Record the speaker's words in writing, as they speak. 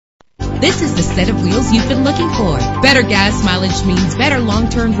This is the set of wheels you've been looking for. Better gas mileage means better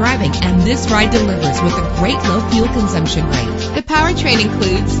long-term driving, and this ride delivers with a great low fuel consumption rate. The powertrain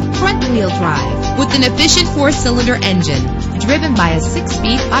includes front-wheel drive with an efficient 4-cylinder engine driven by a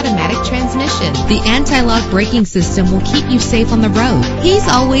 6-speed automatic transmission. The anti-lock braking system will keep you safe on the road. He's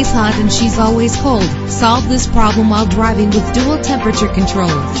always hot and she's always cold. Solve this problem while driving with dual temperature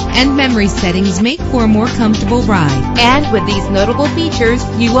controls. And memory settings make for a more comfortable ride. And with these notable features,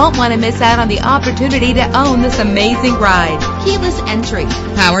 you won't want to miss out on the opportunity to own this amazing ride. Keyless entry,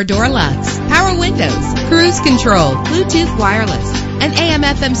 power door locks, power windows, cruise control, Bluetooth wireless, an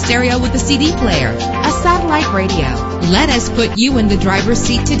AM/FM stereo with a CD player, a satellite radio. Let us put you in the driver's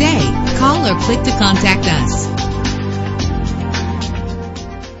seat today. Call or click to contact us.